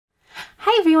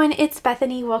Hi everyone, it's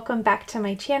Bethany. Welcome back to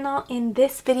my channel. In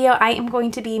this video, I am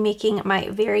going to be making my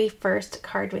very first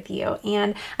card with you.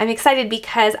 And I'm excited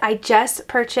because I just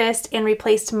purchased and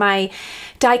replaced my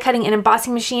die cutting and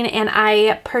embossing machine, and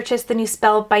I purchased the new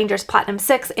Spellbinders Platinum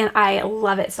 6 and I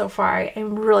love it so far.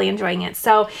 I'm really enjoying it.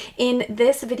 So in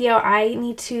this video, I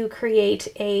need to create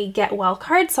a get well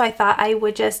card. So I thought I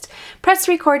would just press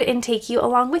record and take you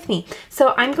along with me.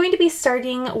 So I'm going to be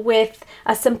starting with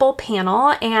a simple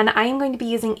panel, and I am going to be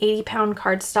using 80-pound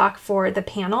cardstock for the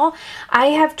panel. I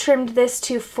have trimmed this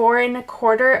to 4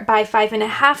 1/4 by 5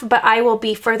 1/2, but I will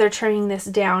be further trimming this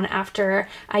down after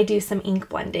I do some ink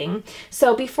blending.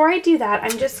 So before I do that,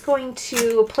 I'm just going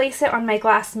to place it on my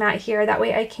glass mat here. That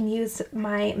way I can use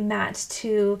my mat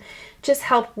to just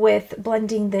help with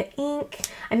blending the ink.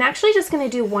 I'm actually just going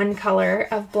to do one color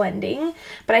of blending,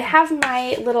 but I have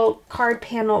my little card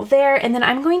panel there, and then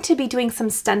I'm going to be doing some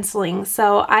stenciling.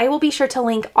 So I will be sure to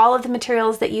link all of the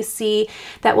materials that you see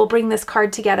that will bring this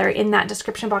card together in that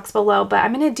description box below, but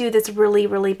I'm going to do this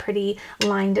really pretty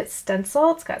lined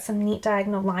stencil. It's got some neat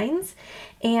diagonal lines,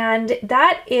 and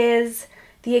that is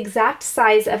the exact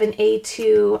size of an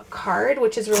A2 card,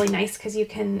 which is really nice because you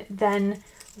can then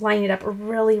line it up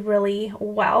really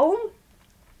well.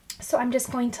 So I'm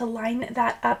just going to line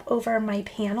that up over my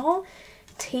panel,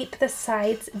 tape the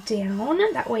sides down,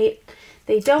 that way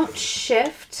they don't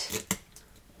shift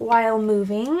while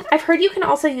moving. I've heard you can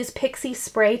also use pixie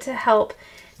spray to help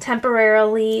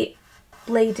temporarily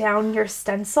lay down your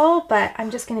stencil, but I'm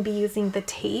just going to be using the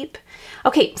tape.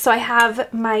 Okay, so I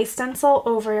have my stencil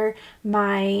over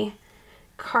my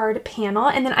card panel,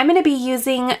 and then I'm going to be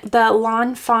using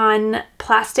the Fawn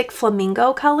plastic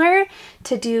flamingo color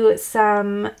to do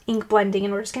some ink blending,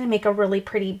 and we're just going to make a really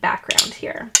pretty background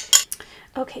here.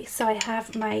 Okay, so I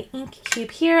have my ink cube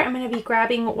here. I'm going to be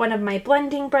grabbing one of my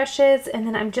blending brushes, and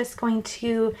then I'm just going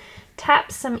to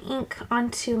tap some ink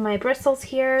onto my bristles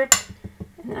here,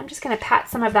 and then I'm just going to pat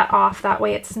some of that off. That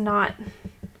way it's not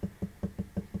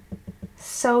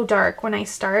so dark when I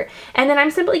start. And then I'm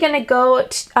simply going to go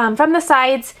from the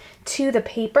sides to the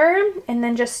paper, and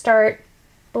then just start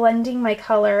blending my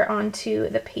color onto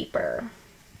the paper.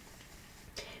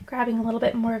 Grabbing a little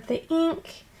bit more of the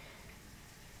ink,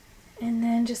 and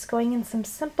then just going in some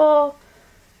simple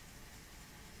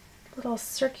little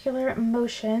circular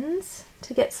motions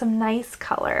to get some nice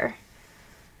color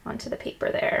onto the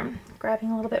paper there.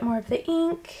 Grabbing a little bit more of the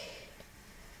ink.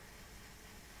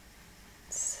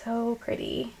 So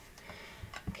pretty.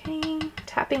 Okay,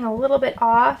 tapping a little bit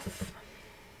off,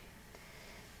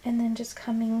 and then just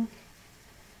coming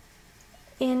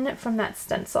in from that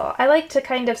stencil. I like to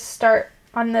kind of start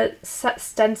on the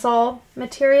stencil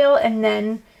material and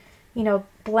then, you know,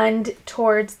 blend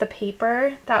towards the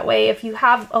paper. That way if you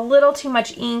have a little too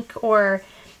much ink or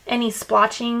any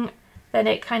splotching, then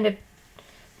it kind of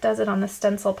does it on the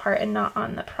stencil part and not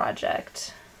on the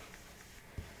project.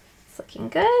 It's looking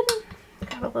good.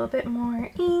 Grab a little bit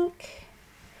more ink,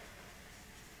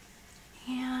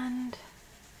 and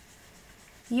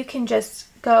you can just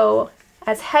go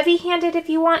as heavy-handed if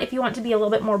you want. If you want to be a little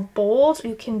bit more bold,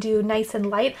 you can do nice and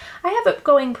light. I have it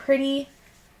going pretty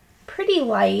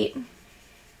light,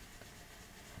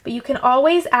 but you can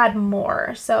always add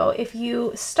more. So if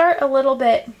you start a little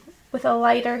bit with a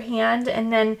lighter hand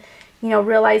and then, you know,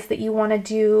 realize that you want to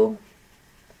do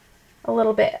a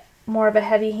little bit more of a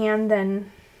heavy hand,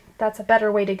 then that's a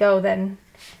better way to go than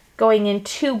going in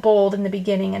too bold in the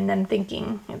beginning and then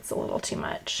thinking it's a little too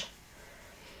much.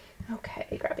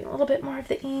 Okay, grabbing a little bit more of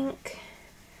the ink.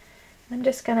 I'm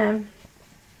just gonna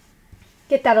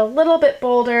get that a little bit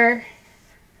bolder,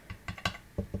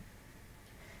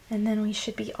 and then we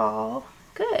should be all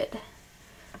good.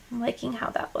 I'm liking how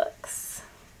that looks.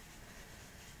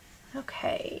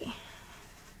 Okay,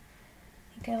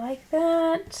 I think I like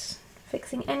that.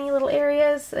 Fixing any little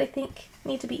areas that I think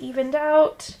need to be evened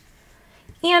out.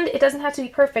 And it doesn't have to be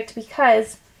perfect,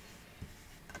 because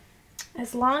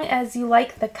as long as you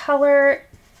like the color,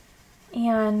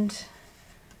 and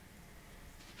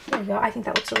there we go, I think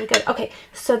that looks really good. Okay,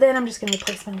 so then I'm just going to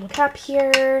replace my little cap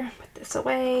here, put this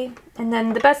away, and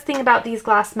then the best thing about these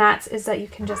glass mats is that you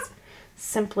can just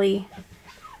simply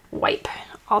wipe.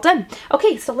 All done.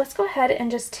 Okay, so let's go ahead and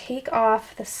just take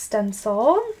off the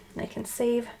stencil. I can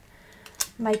save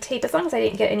my tape as long as I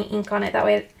didn't get any ink on it. That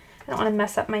way I don't want to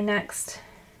mess up my next.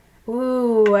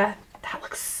 Ooh, that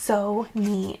looks so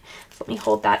neat. So let me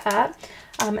hold that up.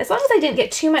 As long as I didn't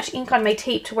get too much ink on my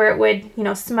tape to where it would, you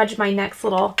know, smudge my next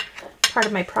little part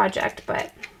of my project,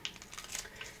 but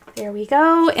there we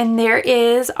go. And there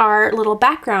is our little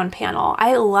background panel.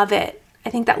 I love it. I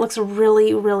think that looks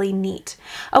really, really neat.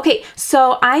 Okay,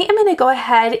 so I am gonna go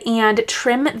ahead and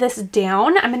trim this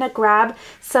down. I'm gonna grab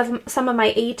some of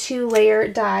my A2 layer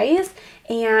dies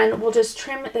and we'll just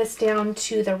trim this down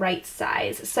to the right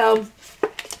size. So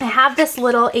I have this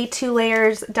little A2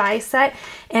 layers die set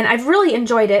and I've really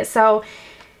enjoyed it. So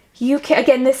you can,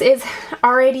 again, this is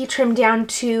already trimmed down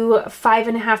to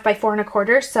 5.5 by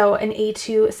 4.25, so an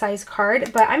A2 size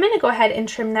card, but I'm going to go ahead and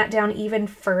trim that down even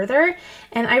further.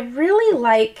 And I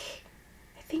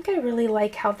think I really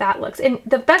like how that looks. And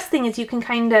the best thing is you can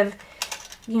kind of,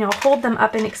 you know, hold them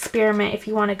up and experiment if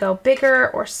you want to go bigger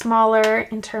or smaller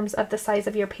in terms of the size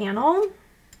of your panel.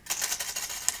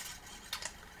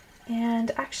 And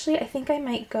actually, I think I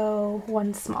might go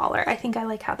one smaller. I think I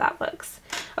like how that looks.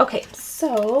 Okay,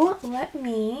 so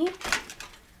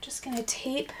just gonna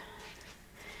tape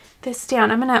this down.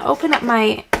 I'm gonna open up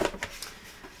my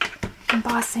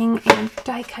embossing and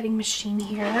die cutting machine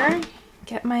here.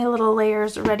 Get my little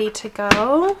layers ready to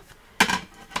go.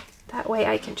 That way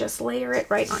I can just layer it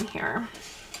right on here.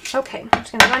 Okay, I'm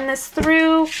just gonna run this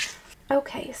through.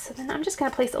 Okay, so then I'm just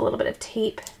gonna place a little bit of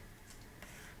tape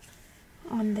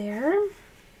on there.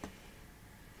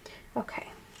 Okay.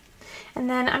 And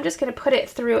then I'm just going to put it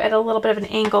through at a little bit of an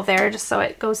angle there just so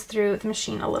it goes through the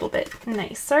machine a little bit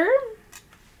nicer.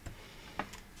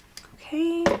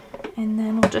 Okay, and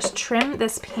then we'll just trim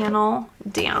this panel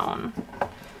down.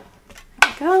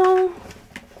 There we go.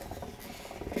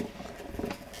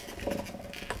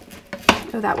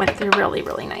 Oh, that went through really,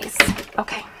 really nice.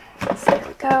 Okay, so there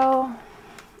we go.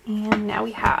 And now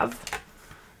we have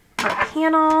our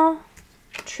panel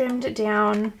trimmed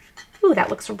down. Ooh, that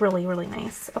looks really, really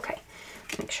nice. Okay.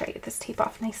 Make sure I get this tape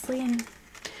off nicely. And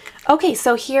okay,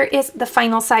 so here is the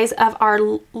final size of our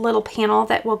little panel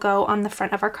that will go on the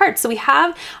front of our card. So we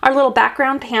have our little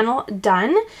background panel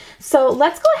done. So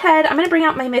let's go ahead. I'm going to bring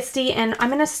out my Misti and I'm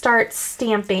going to start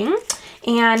stamping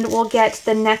and we'll get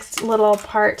the next little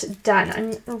part done.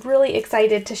 I'm really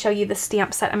excited to show you the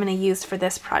stamp set I'm going to use for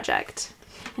this project.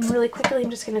 And really quickly, I'm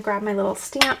just going to grab my little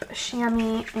stamp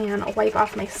chamois and wipe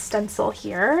off my stencil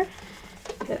here.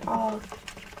 Get it all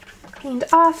cleaned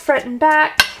off front and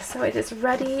back so it is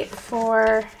ready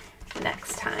for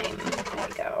next time. There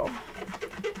we go.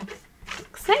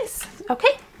 Looks nice.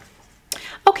 Okay.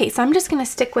 Okay, so I'm just going to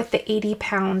stick with the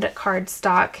 80-pound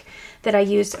cardstock that I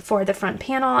used for the front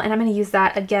panel, and I'm going to use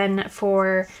that again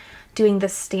for doing the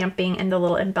stamping and the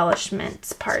little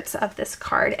embellishment parts of this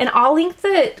card. And I'll link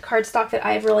the cardstock that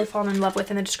I've really fallen in love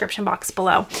with in the description box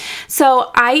below.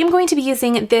 So I am going to be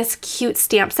using this cute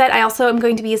stamp set. I also am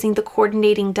going to be using the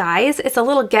coordinating dies. It's a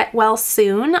little get well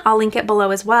soon. I'll link it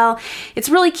below as well. It's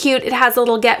really cute. It has a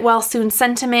little get well soon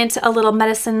sentiment, a little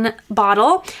medicine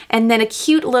bottle, and then a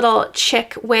cute little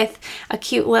chick with a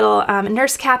cute little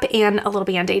nurse cap and a little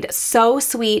band-aid. So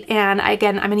sweet. And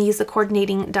again, I'm going to use the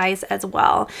coordinating dies as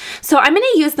well. So I'm going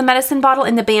to use the medicine bottle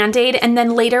and the band-aid, and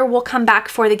then later we'll come back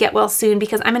for the get well soon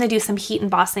because I'm going to do some heat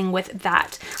embossing with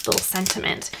that little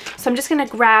sentiment. So I'm just going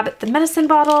to grab the medicine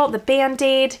bottle, the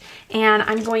band-aid, and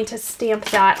I'm going to stamp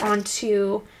that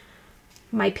onto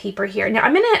my paper here. Now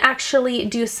I'm going to actually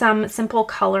do some simple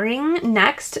coloring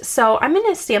next. So I'm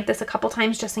going to stamp this a couple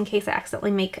times just in case I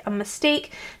accidentally make a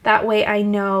mistake. That way I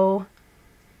know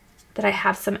that I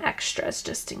have some extras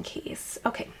just in case.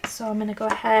 Okay, so I'm gonna go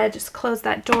ahead, just close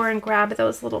that door and grab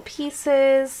those little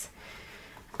pieces.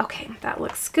 Okay, that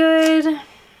looks good.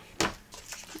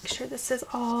 Make sure this is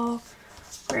all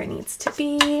where it needs to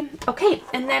be. Okay,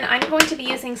 and then I'm going to be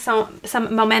using some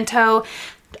Memento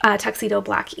Tuxedo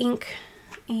Black ink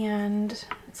and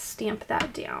stamp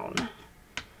that down.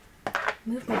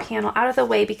 Move my panel out of the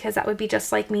way because that would be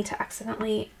just like me to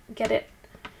accidentally get it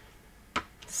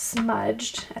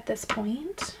smudged at this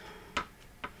point.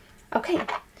 Okay,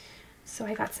 so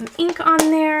I got some ink on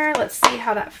there. Let's see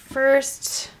how that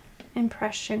first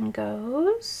impression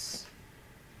goes.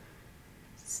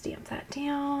 Stamp that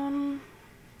down.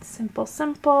 Simple,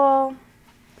 simple.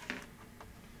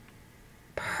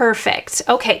 Perfect.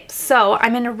 Okay, so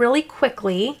I'm going to really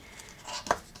quickly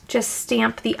just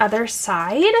stamp the other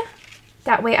side.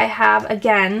 That way I have,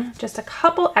 again, just a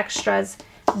couple extras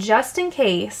just in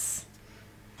case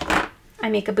I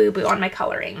make a boo-boo on my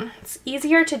coloring. It's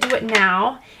easier to do it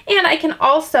now, and I can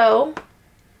also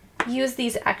use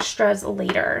these extras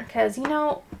later because, you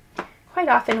know, quite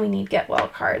often we need get well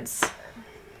cards.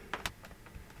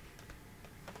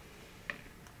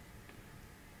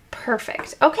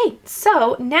 Perfect. Okay,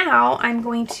 so now I'm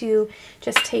going to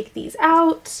just take these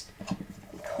out,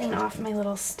 clean off my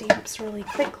little stamps really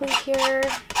quickly here.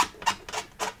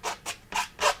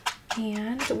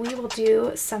 And we will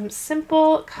do some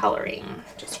simple coloring.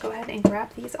 Just go ahead and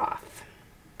grab these off.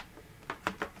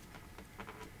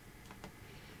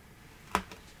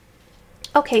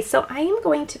 Okay, so I am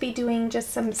going to be doing just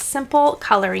some simple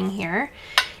coloring here,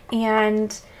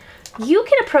 and you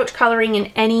can approach coloring in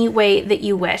any way that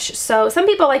you wish. So some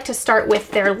people like to start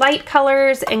with their light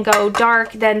colors and go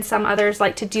dark, then some others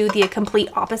like to do the complete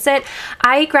opposite.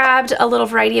 I grabbed a little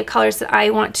variety of colors that I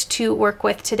want to work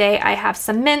with today. I have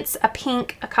some mints, a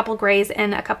pink, a couple grays,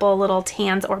 and a couple little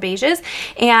tans or beiges,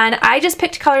 and I just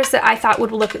picked colors that I thought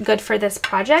would look good for this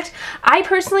project. I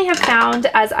personally have found,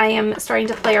 as I am starting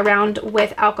to play around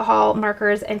with alcohol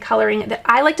markers and coloring, that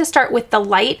I like to start with the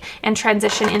light and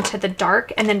transition into the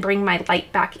dark and then bring my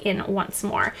light back in once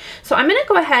more. So I'm going to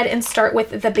go ahead and start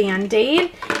with the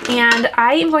Band-Aid, and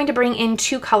I am going to bring in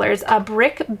two colors, a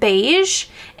brick beige,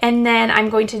 and then I'm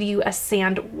going to do a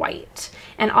sand white.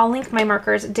 And I'll link my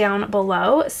markers down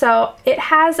below. So it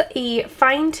has a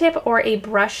fine tip or a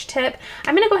brush tip.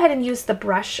 I'm going to go ahead and use the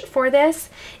brush for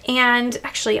this. And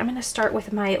actually, I'm going to start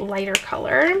with my lighter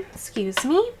color. Excuse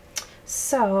me.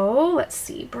 So let's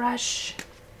see, brush.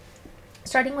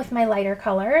 Starting with my lighter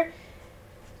color.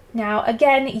 Now,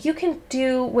 again, you can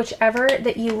do whichever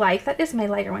that you like. That is my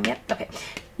lighter one. Yep. Okay.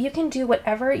 You can do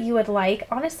whatever you would like.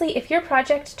 Honestly, if your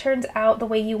project turns out the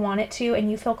way you want it to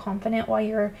and you feel confident while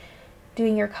you're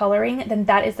doing your coloring, then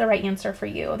that is the right answer for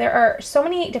you. There are so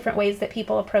many different ways that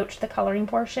people approach the coloring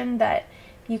portion that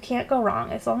you can't go wrong.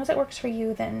 As long as it works for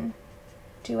you, then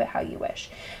do it how you wish.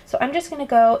 So I'm just going to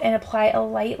go and apply a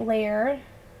light layer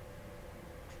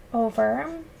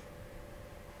over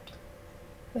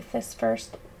with this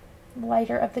first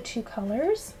lighter of the two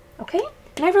colors. Okay,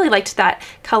 and I really liked that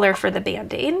color for the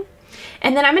Band-Aid.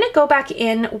 And then I'm going to go back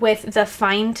in with the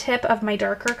fine tip of my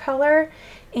darker color,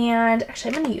 and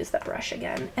actually I'm going to use that brush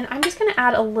again, and I'm just going to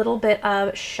add a little bit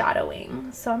of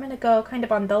shadowing. So I'm going to go kind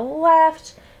of on the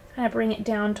left, kind of bring it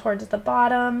down towards the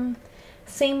bottom.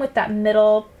 Same with that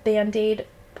middle Band-Aid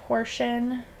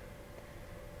portion,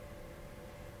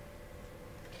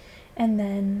 and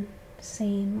then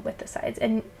same with the sides,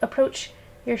 and approach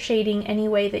your shading any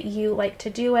way that you like to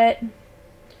do it.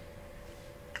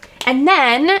 And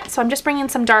then, so I'm just bringing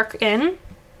some dark in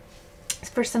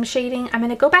for some shading. I'm going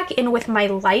to go back in with my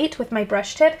light with my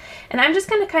brush tip, and I'm just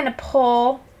going to kind of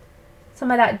pull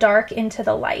some of that dark into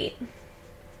the light.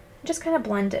 Just kind of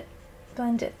blend it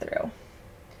through.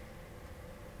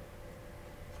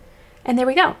 And there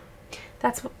we go.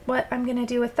 That's what I'm going to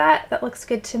do with that. That looks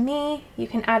good to me. You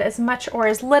can add as much or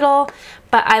as little,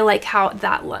 but I like how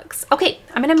that looks. Okay,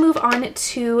 I'm going to move on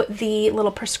to the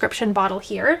little prescription bottle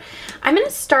here. I'm going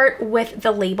to start with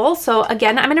the label. So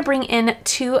again, I'm going to bring in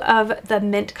two of the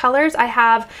mint colors. I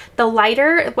have the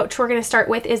lighter, which we're going to start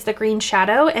with is the Green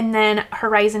Shadow, and then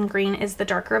Horizon Green is the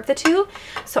darker of the two.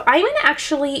 So I'm going to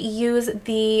actually use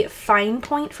the fine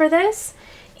point for this,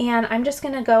 and I'm just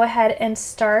going to go ahead and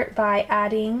start by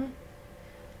adding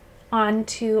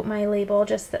onto my label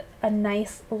just a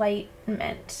nice light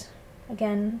mint.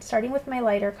 Again, starting with my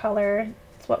lighter color,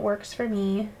 it's what works for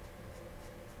me.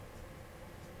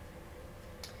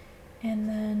 And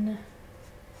then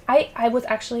I was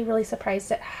actually really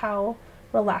surprised at how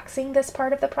relaxing this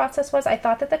part of the process was. I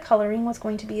thought that the coloring was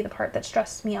going to be the part that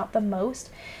stressed me out the most,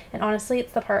 and honestly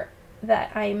it's the part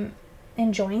that I'm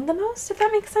enjoying the most, if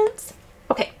that makes sense.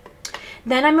 Okay,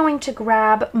 then I'm going to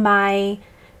grab my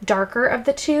darker of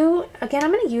the two. Again,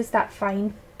 I'm going to use that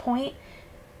fine point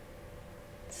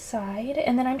side,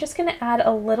 and then I'm just going to add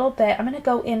a little bit. I'm going to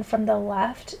go in from the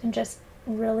left and just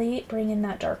really bring in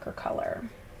that darker color.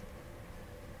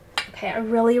 Okay, I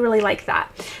really like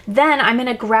that. Then I'm going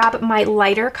to grab my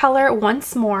lighter color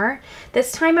once more.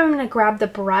 This time I'm going to grab the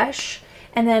brush,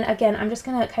 and then again I'm just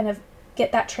going to kind of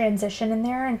get that transition in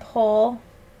there and pull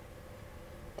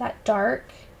that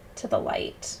dark to the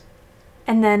light.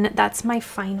 And then that's my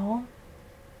final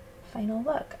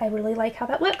look. I really like how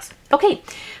that looks. Okay,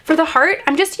 for the heart,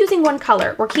 I'm just using one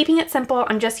color. We're keeping it simple.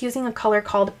 I'm just using a color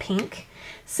called pink.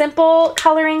 Simple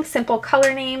coloring, simple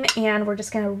color name, and we're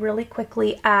just going to really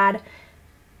quickly add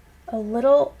a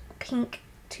little pink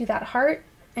to that heart,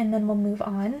 and then we'll move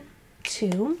on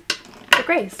to the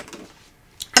grays.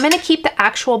 I'm going to keep the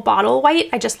actual bottle white.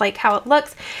 I just like how it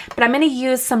looks, but I'm going to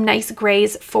use some nice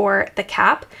grays for the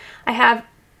cap. I have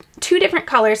two different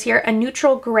colors here, a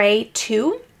neutral gray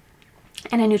 2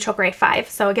 and a neutral gray 5.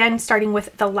 So again, starting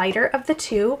with the lighter of the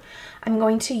two, I'm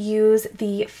going to use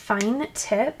the fine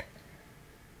tip,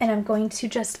 and I'm going to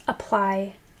just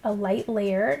apply a light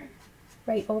layer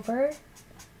right over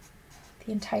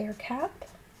the entire cap.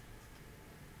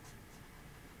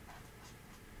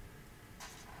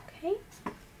 Okay.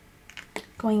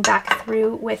 Going back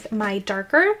through with my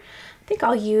darker, I think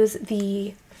I'll use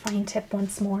the fine tip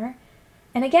once more.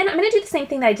 And again, I'm going to do the same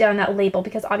thing that I did on that label,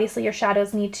 because obviously your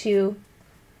shadows need to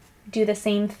do the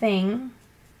same thing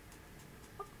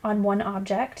on one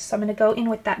object. So I'm going to go in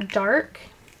with that dark,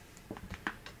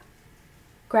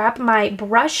 grab my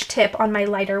brush tip on my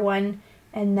lighter one,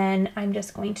 and then I'm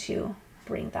just going to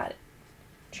bring that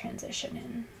transition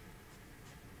in,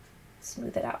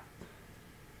 smooth it out.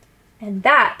 And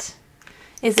that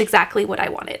is exactly what I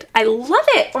wanted. I love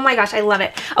it. Oh my gosh, I love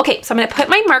it. Okay, so I'm going to put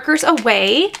my markers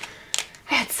away.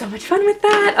 I had so much fun with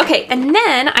that. Okay, and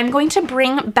then I'm going to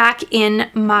bring back in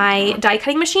my die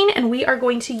cutting machine, and we are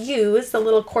going to use the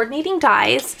little coordinating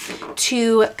dies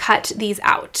to cut these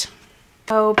out.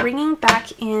 So bringing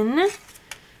back in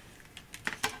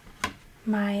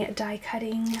my die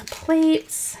cutting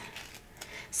plates.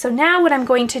 So now what I'm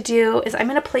going to do is I'm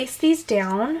going to place these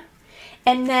down,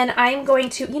 and then I'm going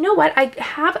to, you know what, I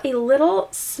have a little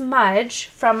smudge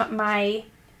from my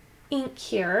ink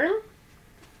here.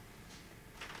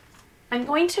 I'm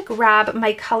going to grab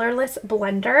my colorless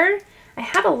blender. I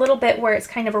have a little bit where it's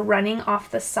kind of running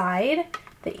off the side.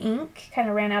 The ink kind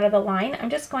of ran out of the line. I'm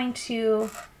just going to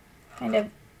kind of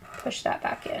push that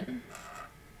back in.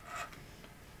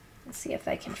 Let's see if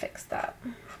I can fix that.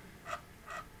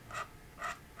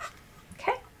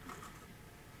 Okay.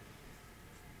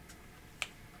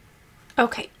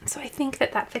 Okay, so I think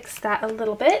that that fixed that a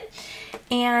little bit.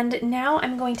 And now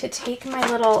I'm going to take my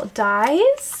little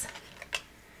dies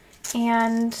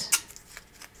and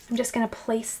I'm just going to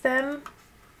place them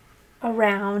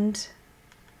around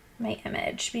my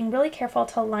image, being really careful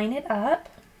to line it up.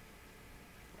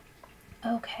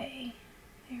 Okay,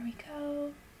 there we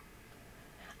go.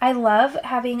 I love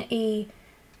having a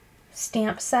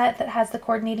stamp set that has the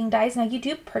coordinating dies. Now you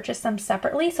do purchase them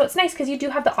separately, so it's nice because you do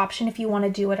have the option if you want to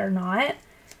do it or not.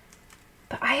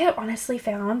 But I have honestly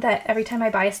found that every time I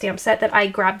buy a stamp set that I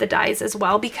grab the dies as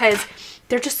well because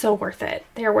they're just so worth it.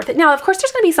 They're worth it. Now, of course,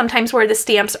 there's going to be some times where the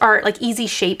stamps are like easy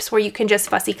shapes where you can just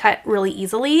fussy cut really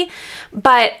easily.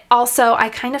 But also I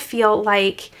kind of feel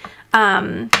like,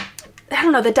 I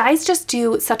don't know, the dies just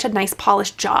do such a nice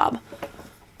polished job.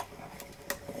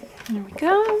 There we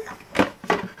go.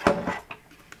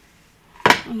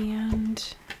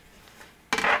 And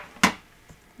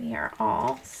we are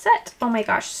all set. Oh my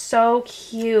gosh, so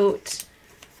cute.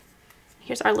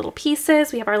 Here's our little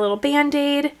pieces. We have our little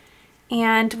Band-Aid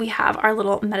and we have our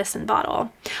little medicine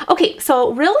bottle. Okay,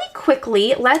 so really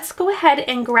quickly, let's go ahead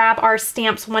and grab our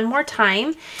stamps one more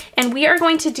time, and we are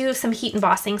going to do some heat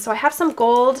embossing. So I have some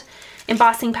gold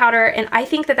embossing powder, and I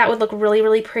think that that would look really,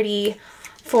 really pretty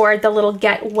for the little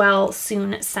get well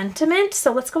soon sentiment.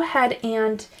 So let's go ahead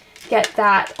and get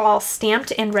that all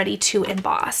stamped and ready to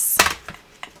emboss.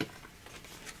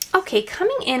 Okay,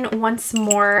 coming in once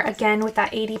more again with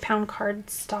that 80-pound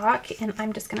cardstock, and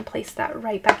I'm just going to place that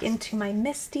right back into my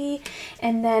Misti,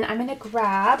 and then I'm going to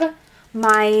grab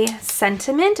my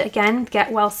sentiment, again,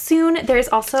 get well soon. There's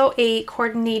also a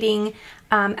coordinating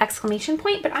exclamation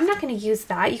point, but I'm not going to use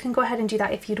that. You can go ahead and do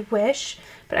that if you'd wish,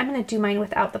 but I'm going to do mine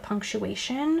without the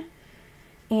punctuation.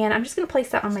 And I'm just going to place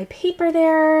that on my paper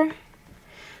there,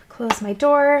 close my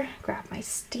door, grab my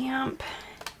stamp.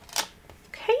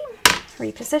 Okay,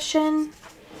 reposition.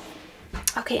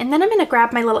 Okay, and then I'm going to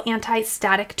grab my little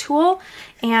anti-static tool,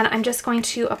 and I'm just going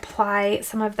to apply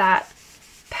some of that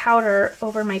powder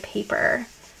over my paper.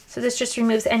 So this just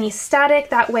removes any static.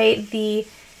 That way the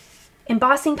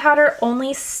embossing powder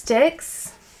only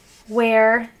sticks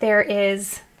where there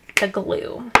is the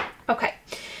glue. Okay,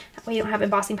 that way you don't have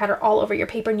embossing powder all over your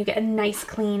paper and you get a nice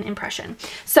clean impression.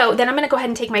 So then I'm going to go ahead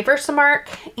and take my Versamark,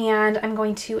 and I'm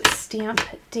going to stamp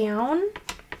down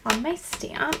on my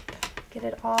stamp, get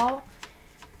it all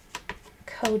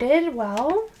coated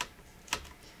well.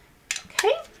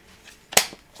 Okay,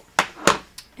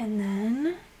 and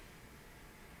then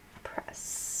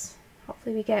press.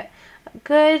 Hopefully we get a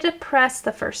good press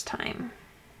the first time.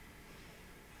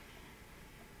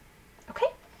 Okay,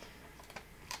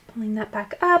 pulling that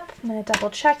back up. I'm going to double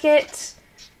check it,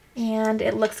 and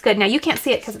it looks good. Now you can't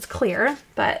see it because it's clear,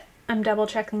 but I'm double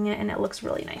checking it and it looks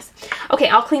really nice. Okay,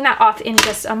 I'll clean that off in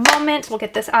just a moment. We'll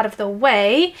get this out of the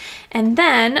way, and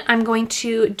then I'm going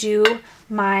to do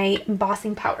my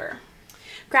embossing powder.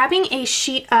 Grabbing a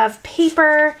sheet of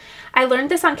paper. I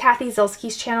learned this on Kathy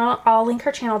Zilski's channel. I'll link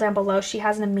her channel down below. She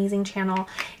has an amazing channel,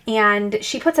 and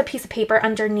she puts a piece of paper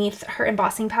underneath her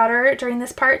embossing powder during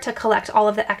this part to collect all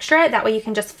of the extra. That way you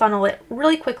can just funnel it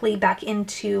really quickly back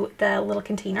into the little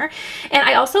container. And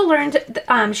I also learned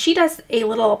she does a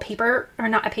little paper, or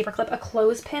not a paper clip, a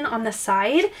clothespin on the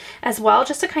side as well,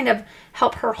 just to kind of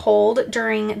help her hold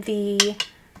during the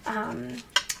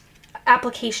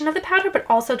application of the powder, but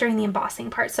also during the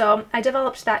embossing part. So I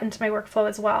developed that into my workflow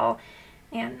as well,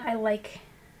 and I like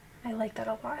that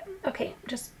a lot. Okay,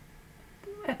 just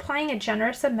applying a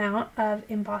generous amount of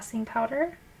embossing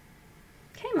powder.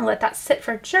 Okay, I'm gonna let that sit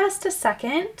for just a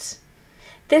second.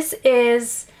 This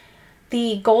is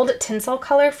the gold tinsel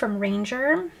color from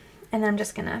Ranger, and then I'm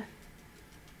just gonna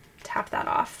tap that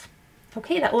off.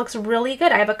 Okay, that looks really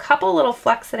good. I have a couple little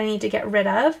flecks that I need to get rid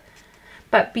of,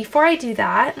 but before I do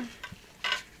that,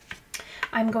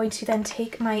 I'm going to then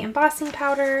take my embossing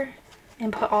powder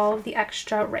and put all of the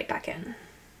extra right back in.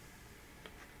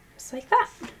 Just like that.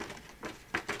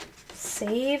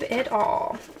 Save it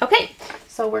all. Okay,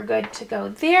 so we're good to go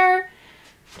there.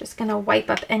 Just gonna wipe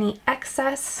up any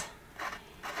excess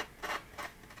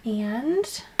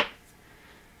and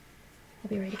we'll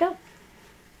be ready to go.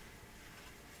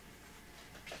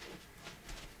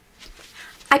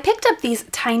 I picked up these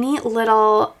tiny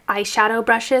little eyeshadow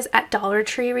brushes at Dollar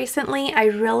Tree recently. I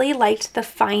really liked the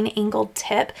fine angled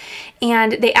tip,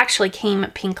 and they actually came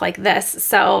pink like this,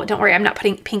 so don't worry, I'm not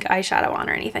putting pink eyeshadow on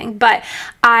or anything, but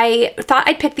I thought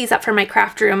I'd pick these up for my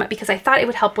craft room because I thought it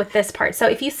would help with this part. So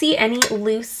if you see any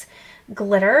loose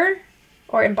glitter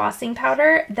or embossing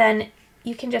powder, then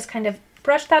you can just kind of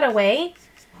brush that away.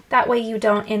 That way you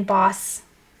don't emboss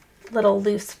little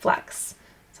loose flecks.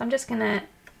 So I'm just gonna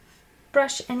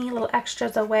brush any little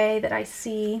extras away that I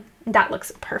see. That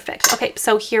looks perfect. Okay,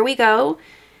 so here we go.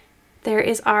 There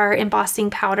is our embossing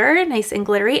powder, nice and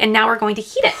glittery, and now we're going to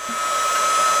heat it.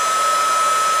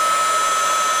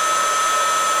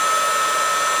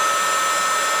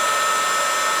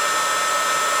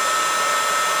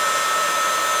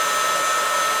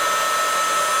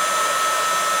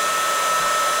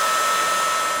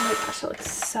 Oh my gosh, it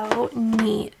looks so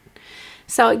neat.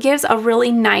 So it gives a really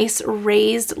nice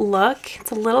raised look.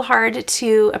 It's a little hard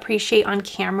to appreciate on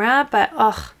camera, but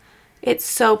oh, it's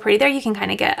so pretty. There you can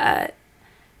kind of get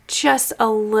just a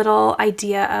little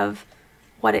idea of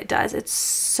what it does. It's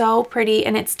so pretty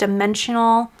and it's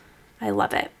dimensional. I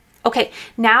love it. Okay,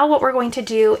 now what we're going to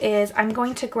do is I'm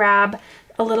going to grab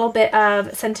a little bit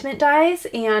of sentiment dyes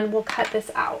and we'll cut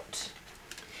this out.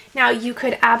 Now you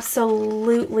could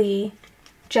absolutely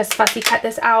just fussy cut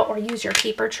this out or use your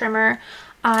paper trimmer.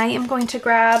 I am going to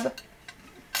grab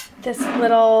this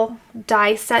little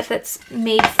die set that's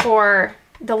made for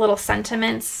the little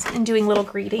sentiments and doing little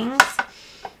greetings.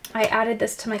 I added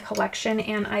this to my collection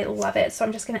and I love it. So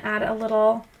I'm just gonna add a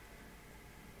little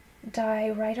die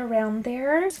right around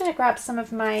there. I'm just gonna grab some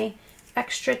of my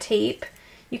extra tape.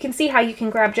 You can see how you can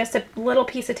grab just a little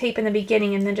piece of tape in the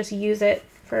beginning and then just use it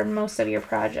for most of your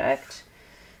project.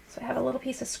 So I have a little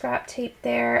piece of scrap tape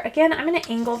there. Again, I'm going to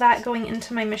angle that going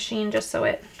into my machine just so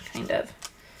it kind of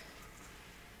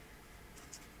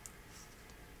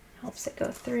helps it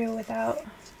go through without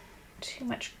too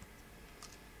much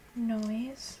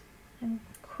noise and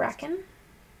cracking.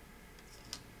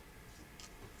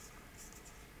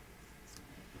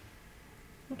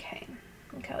 Okay,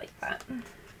 like that.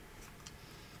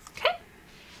 Okay,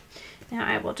 now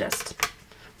I will just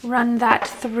run that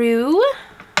through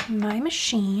my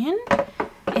machine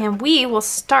and we will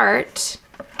start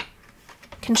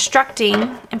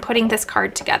constructing and putting this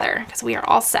card together because we are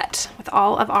all set with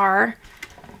all of our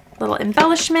little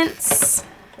embellishments.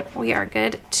 We are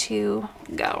good to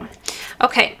go.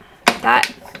 Okay,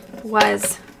 that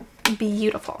was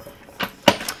beautiful.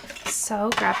 So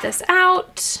grab this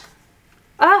out.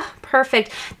 Ah,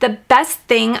 perfect. The best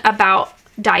thing about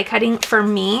die cutting for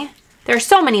me, there's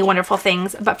so many wonderful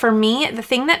things, but for me, the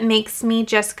thing that makes me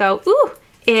just go, ooh,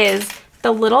 is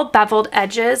the little beveled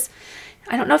edges.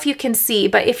 I don't know if you can see,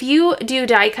 but if you do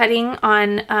die cutting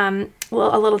on a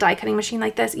little die cutting machine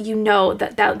like this, you know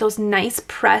that those nice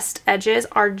pressed edges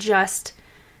are just,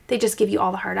 they just give you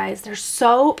all the hard eyes. They're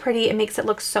so pretty. It makes it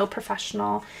look so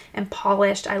professional and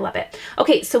polished. I love it.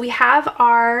 Okay, so we have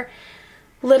our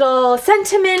little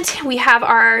sentiment. We have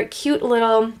our cute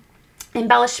little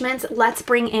embellishments. Let's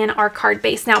bring in our card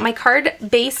base. Now my card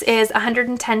base is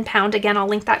 110 pound. Again, I'll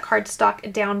link that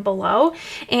cardstock down below.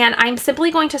 And I'm simply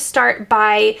going to start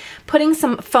by putting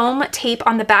some foam tape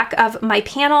on the back of my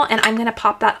panel and I'm going to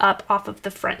pop that up off of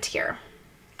the front here.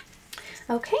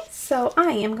 Okay, so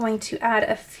I am going to add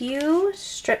a few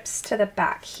strips to the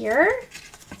back here.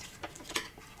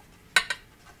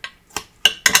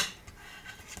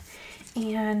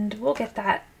 And we'll get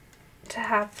that to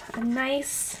have a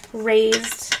nice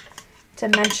raised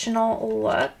dimensional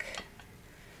look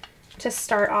to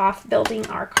start off building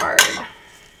our card.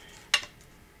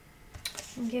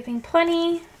 I'm giving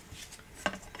plenty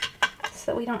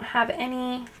so that we don't have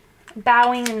any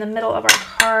bowing in the middle of our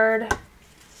card.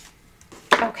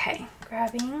 Okay,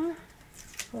 grabbing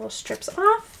little strips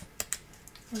off,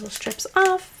 little strips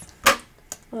off,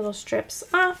 little strips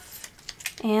off,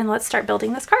 and let's start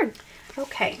building this card.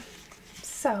 Okay.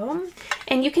 So,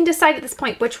 and you can decide at this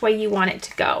point which way you want it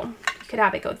to go. You could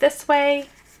have it go this way.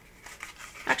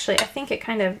 Actually, I think it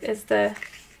kind of is I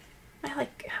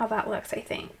like how that looks, I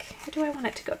think. Or do I want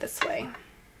it to go this way?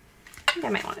 I think I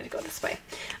might want it to go this way.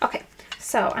 Okay,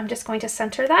 so I'm just going to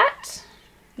center that.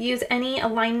 Use any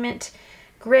alignment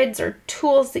grids or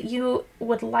tools that you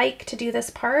would like to do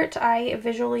this part. I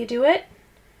visually do it.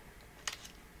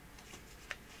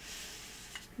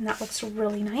 And that looks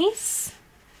really nice.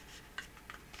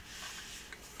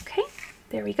 Okay,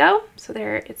 there we go. So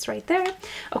there, it's right there.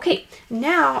 Okay,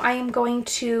 now I am going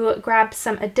to grab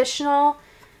some additional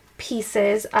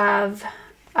pieces of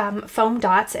foam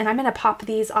dots, and I'm going to pop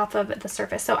these off of the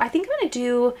surface. So I think I'm going to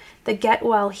do the Get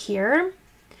Well here,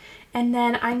 and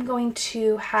then I'm going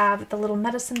to have the little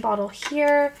medicine bottle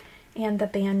here and the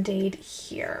Band-Aid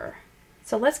here.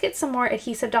 So let's get some more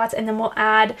adhesive dots, and then we'll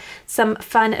add some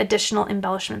fun additional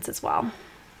embellishments as well.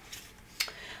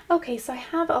 Okay, so I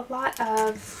have a lot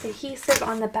of adhesive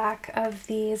on the back of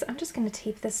these. I'm just going to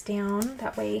tape this down.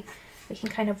 That way we can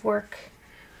kind of work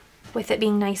with it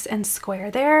being nice and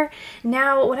square there.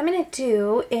 Now what I'm going to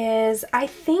do is I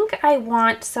think I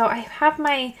want, so I have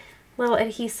my little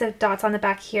adhesive dots on the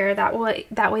back here. That way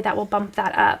that will bump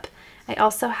that up. I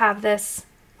also have this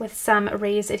with some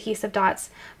raised adhesive dots,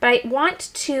 but I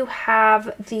want to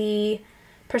have the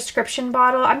prescription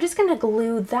bottle. I'm just going to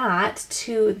glue that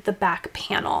to the back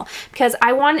panel because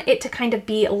I want it to kind of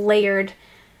be layered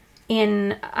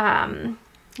in,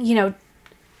 you know,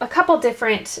 a couple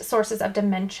different sources of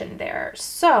dimension there.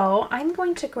 So I'm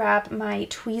going to grab my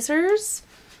tweezers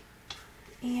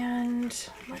and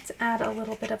let's add a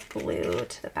little bit of glue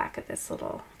to the back of this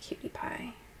little cutie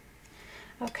pie.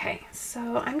 Okay,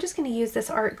 so I'm just going to use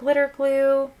this art glitter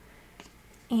glue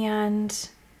and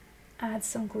add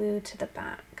some glue to the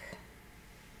back.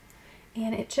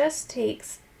 And it just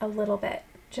takes a little bit,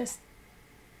 just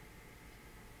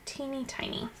teeny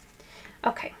tiny.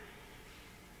 Okay.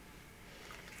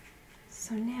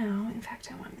 So now, in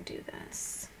fact, I want to do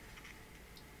this.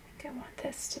 I think I want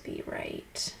this to be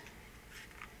right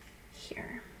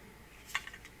here.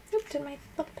 Oop, did my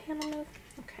little panel move?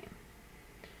 Okay.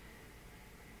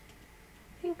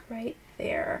 I think right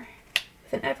there,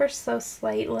 with an ever so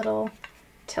slight little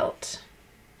tilt.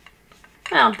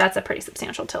 Well, that's a pretty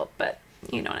substantial tilt, but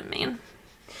you know what I mean.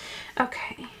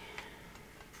 Okay.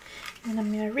 And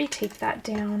I'm going to retape that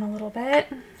down a little bit.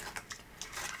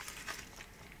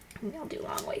 Maybe I'll do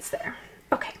long ways there.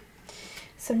 Okay.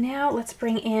 So now let's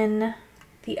bring in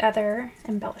the other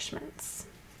embellishments.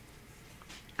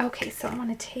 Okay, so I want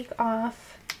to take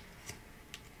off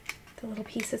the little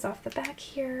pieces off the back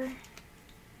here.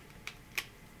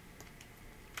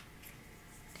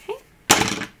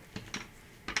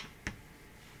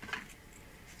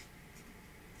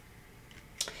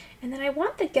 And then I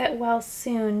want the Get Well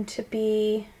Soon to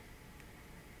be,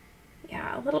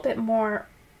 yeah, a little bit more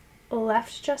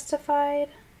left justified.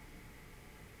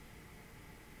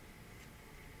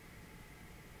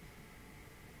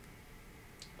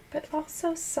 But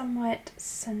also somewhat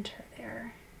center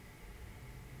there.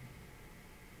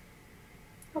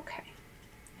 Okay,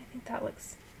 I think that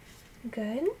looks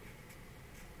good.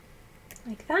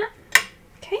 Like that.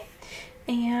 Okay.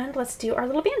 And let's do our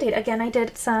little Band-Aid. Again, I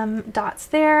did some dots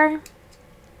there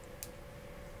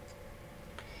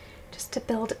just to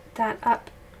build that up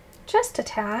just a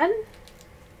tad.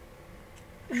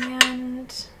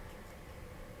 And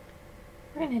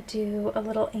we're going to do a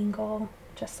little angle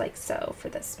just like so for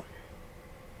this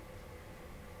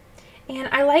one. And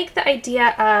I like the idea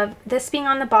of this being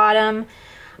on the bottom,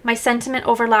 my sentiment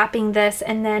overlapping this,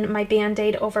 and then my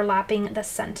Band-Aid overlapping the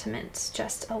sentiment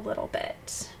just a little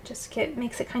bit. Just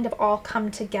makes it kind of all come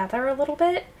together a little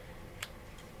bit.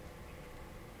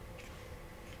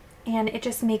 And it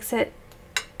just makes it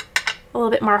a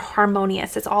little bit more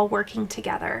harmonious. It's all working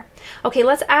together. Okay,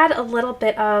 let's add a little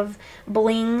bit of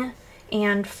bling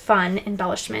and fun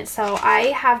embellishment. So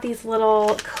I have these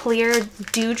little clear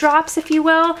dewdrops, if you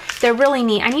will. They're really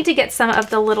neat. I need to get some of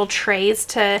the little trays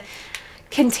to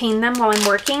contain them while I'm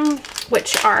working,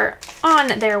 which are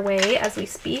on their way as we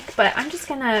speak, but I'm just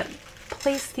gonna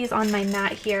place these on my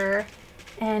mat here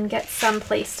and get some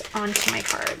placed onto my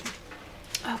card.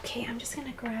 Okay, I'm just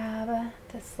gonna grab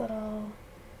this little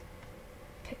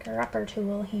picker-upper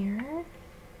tool here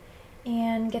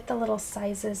and get the little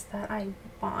sizes that I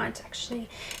want, actually.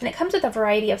 And it comes with a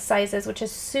variety of sizes, which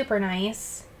is super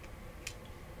nice.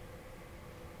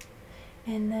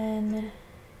 And then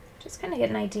just kind of get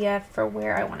an idea for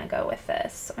where I want to go with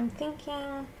this. So I'm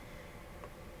thinking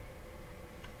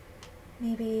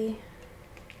maybe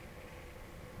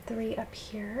 3 up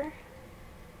here,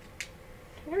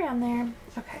 around there.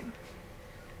 Okay.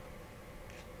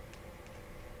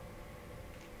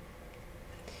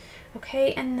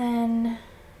 Okay, and then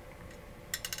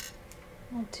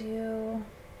we'll do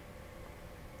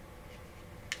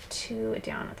 2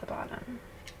 down at the bottom.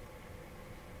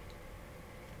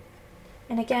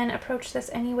 And again, approach this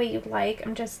any way you'd like.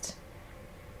 I'm just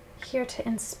here to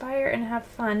inspire and have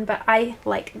fun, but I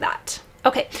like that.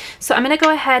 Okay, so I'm gonna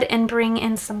go ahead and bring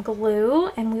in some glue,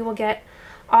 and we will get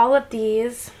all of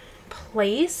these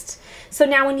placed. So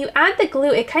now when you add the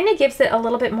glue, it kind of gives it a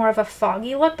little bit more of a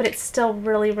foggy look, but it's still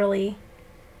really, really,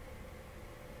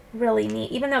 really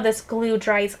neat. Even though this glue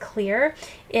dries clear,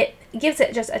 it gives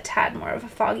it just a tad more of a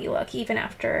foggy look even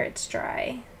after it's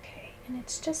dry. Okay, and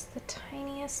it's just the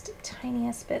tiniest,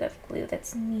 tiniest bit of glue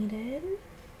that's needed.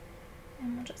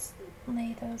 And we'll just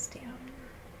lay those down.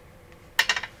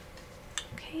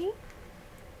 Okay,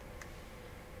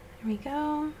 there we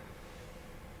go.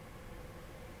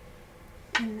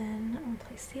 And then I'll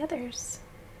place the others.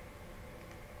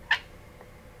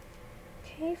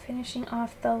 Okay, finishing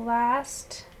off the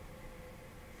last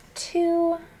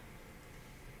 2.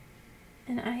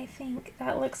 And I think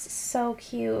that looks so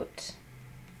cute.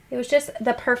 It was just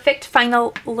the perfect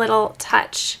final little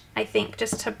touch, I think,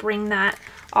 just to bring that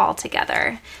all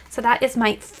together. So that is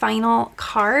my final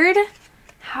card.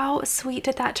 How sweet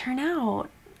did that turn out?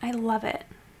 I love it.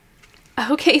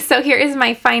 Okay, so here is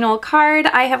my final card.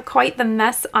 I have quite the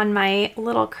mess on my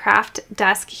little craft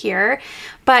desk here,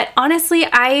 but honestly,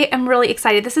 I am really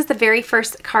excited. This is the very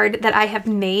first card that I have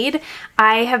made.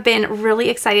 I have been really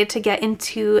excited to get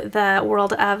into the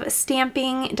world of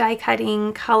stamping, die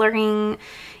cutting, coloring,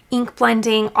 ink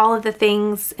blending, all of the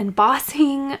things,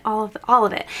 embossing, all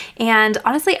of it. And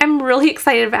honestly, I'm really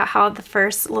excited about how the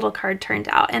first little card turned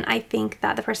out. And I think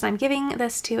that the person I'm giving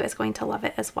this to is going to love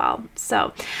it as well.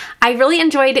 So I really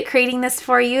enjoyed creating this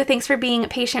for you. Thanks for being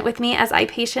patient with me as I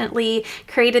patiently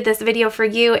created this video for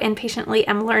you and patiently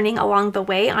am learning along the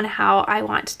way on how I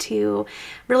want to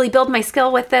really build my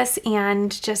skill with this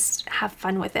and just have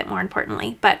fun with it, more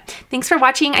importantly. But thanks for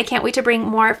watching. I can't wait to bring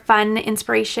more fun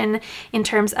inspiration in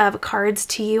terms of cards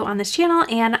to you on this channel,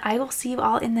 and I will see you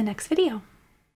all in the next video.